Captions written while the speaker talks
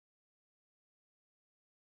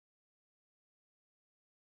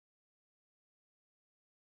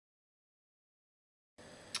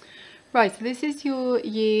Right, so this is your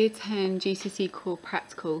Year 10 GCSE core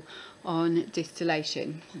practical on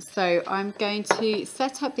distillation. So I'm going to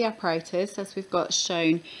set up the apparatus as we've got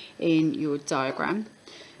shown in your diagram.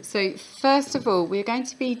 So first of all, we're going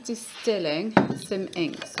to be distilling some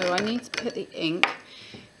ink. So I need to put the ink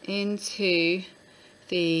into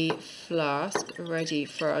the flask ready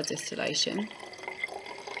for our distillation.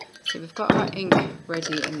 So we've got our ink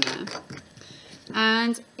ready in there.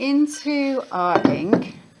 And into our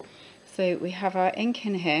ink, so we have our ink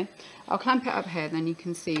in here. I'll clamp it up here, then you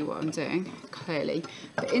can see what I'm doing clearly.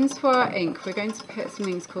 But into our ink, we're going to put some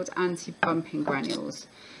things called anti-bumping granules.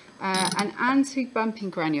 And anti-bumping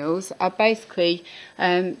granules are basically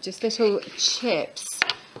just little chips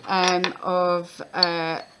of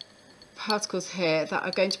particles here that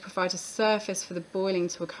are going to provide a surface for the boiling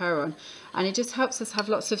to occur on, and it just helps us have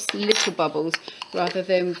lots of little bubbles rather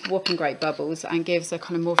than whopping great bubbles, and gives a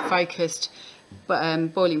kind of more focused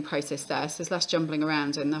boiling process there, so there's less jumbling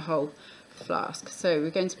around in the whole flask. So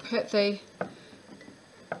we're going to put the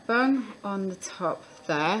bung on the top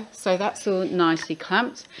there, so that's all nicely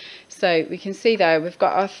clamped. So we can see there we've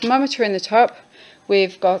got our thermometer in the top,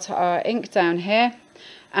 we've got our ink down here,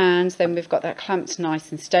 and then we've got that clamped nice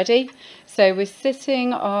and steady. So we're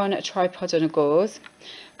sitting on a tripod on a gauze,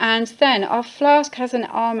 and then our flask has an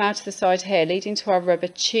arm out to the side here leading to our rubber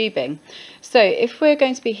tubing. So if we're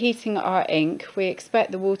going to be heating our ink, we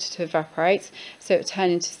expect the water to evaporate, so it will turn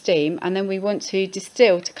into steam, and then we want to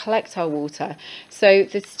distill to collect our water. So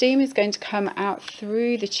the steam is going to come out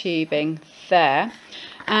through the tubing there,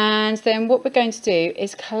 and then what we're going to do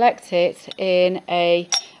is collect it in a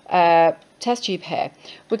test tube here.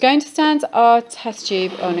 We're going to stand our test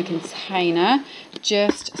tube on a container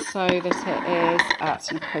just so that it is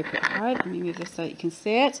at an appropriate height. Let me move this so you can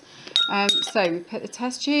see it. So we put the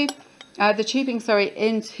test tube, the tubing, sorry,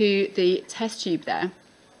 into the test tube there.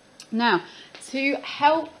 Now, to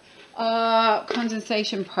help our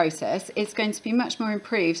condensation process, it's going to be much more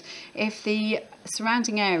improved if the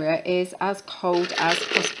surrounding area is as cold as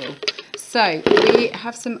possible. So we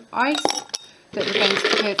have some ice that we're going to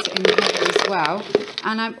put in here as well,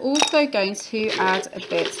 and I'm also going to add a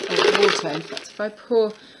bit of water. In fact, if I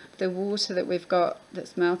pour the water that we've got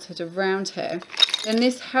that's melted around here, then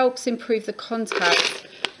this helps improve the contact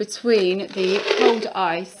between the cold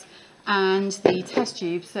ice and the test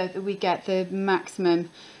tube so that we get the maximum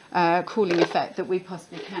cooling effect that we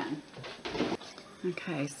possibly can.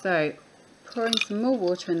 Okay, so pouring some more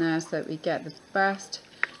water in there so that we get the best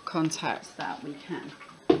contact that we can.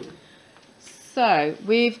 So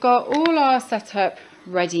we've got all our setup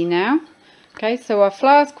ready now. Okay, so our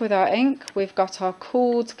flask with our ink, we've got our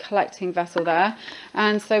cooled collecting vessel there,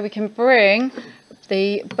 and so we can bring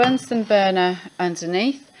the Bunsen burner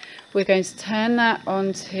underneath. We're going to turn that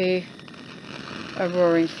onto a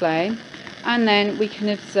roaring flame, and then we can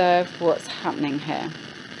observe what's happening here.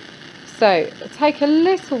 So it'll take a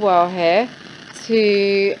little while here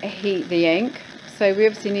to heat the ink, so we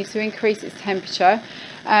obviously need to increase its temperature.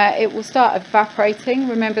 It will start evaporating.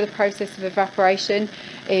 Remember, the process of evaporation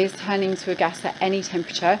is turning to a gas at any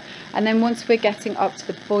temperature, and then once we're getting up to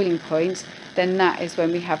the boiling point, then that is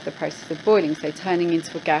when we have the process of boiling, so turning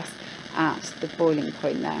into a gas at the boiling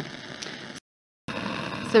point there.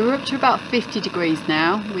 So we're up to about 50 degrees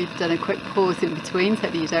now. We've done a quick pause in between so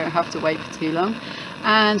that you don't have to wait for too long,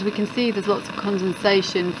 and we can see there's lots of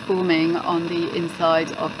condensation forming on the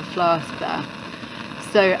inside of the flask there.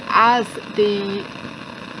 So as the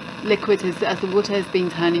liquid as the water has been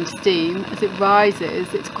turned into steam, as it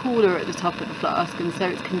rises, it's cooler at the top of the flask, and so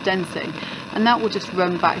it's condensing, and that will just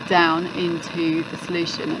run back down into the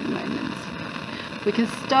solution at the moment. We can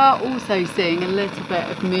start also seeing a little bit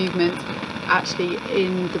of movement actually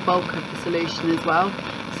in the bulk of the solution as well,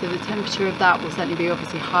 so the temperature of that will certainly be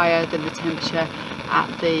obviously higher than the temperature at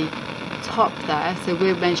the top there. So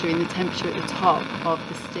we're measuring the temperature at the top of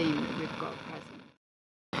the steam that we've got present.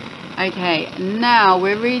 Okay, now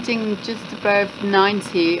we're reading just above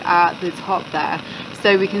 90 at the top there,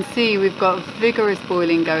 so we can see we've got vigorous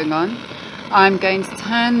boiling going on. I'm going to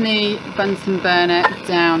turn the Bunsen burner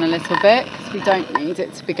down a little bit because we don't need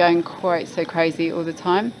it to be going quite so crazy all the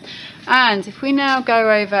time. And if we now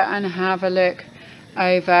go over and have a look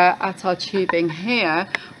over at our tubing here,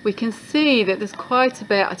 we can see that there's quite a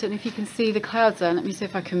bit. I don't know if you can see the clouds there. Let me see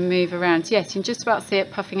if I can move around. Yes, you can just about see it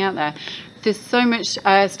puffing out there. There's so much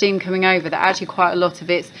steam coming over that actually quite a lot of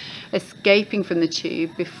it's escaping from the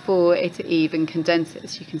tube before it even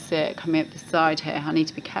condenses. You can see it coming up the side here. I need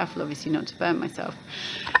to be careful obviously not to burn myself.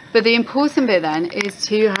 But the important bit then is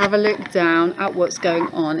to have a look down at what's going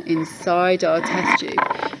on inside our test tube.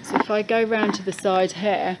 So if I go round to the side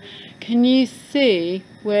here, can you see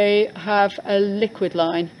we have a liquid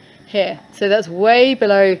line here? So that's way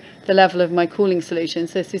below the level of my cooling solution.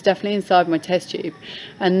 So this is definitely inside my test tube,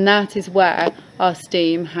 and that is where our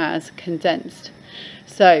steam has condensed.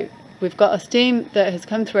 So we've got a steam that has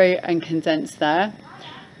come through and condensed there.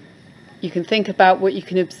 You can think about what you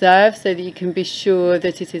can observe so that you can be sure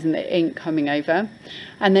that it isn't the ink coming over.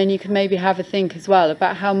 And then you can maybe have a think as well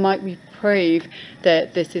about how might we prove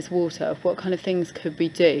that this is water. What kind of things could we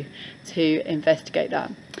do to investigate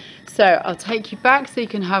that? So I'll take you back so you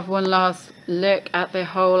can have one last look at the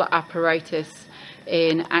whole apparatus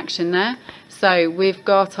in action there. So we've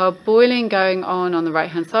got our boiling going on the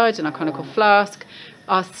right hand side in our conical flask.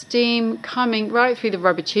 Our steam coming right through the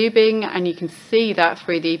rubber tubing, and you can see that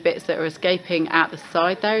through the bits that are escaping at the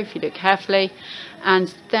side there if you look carefully.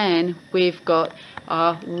 And then we've got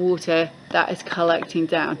our water that is collecting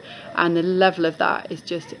down, and the level of that is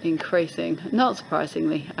just increasing, not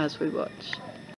surprisingly, as we watch.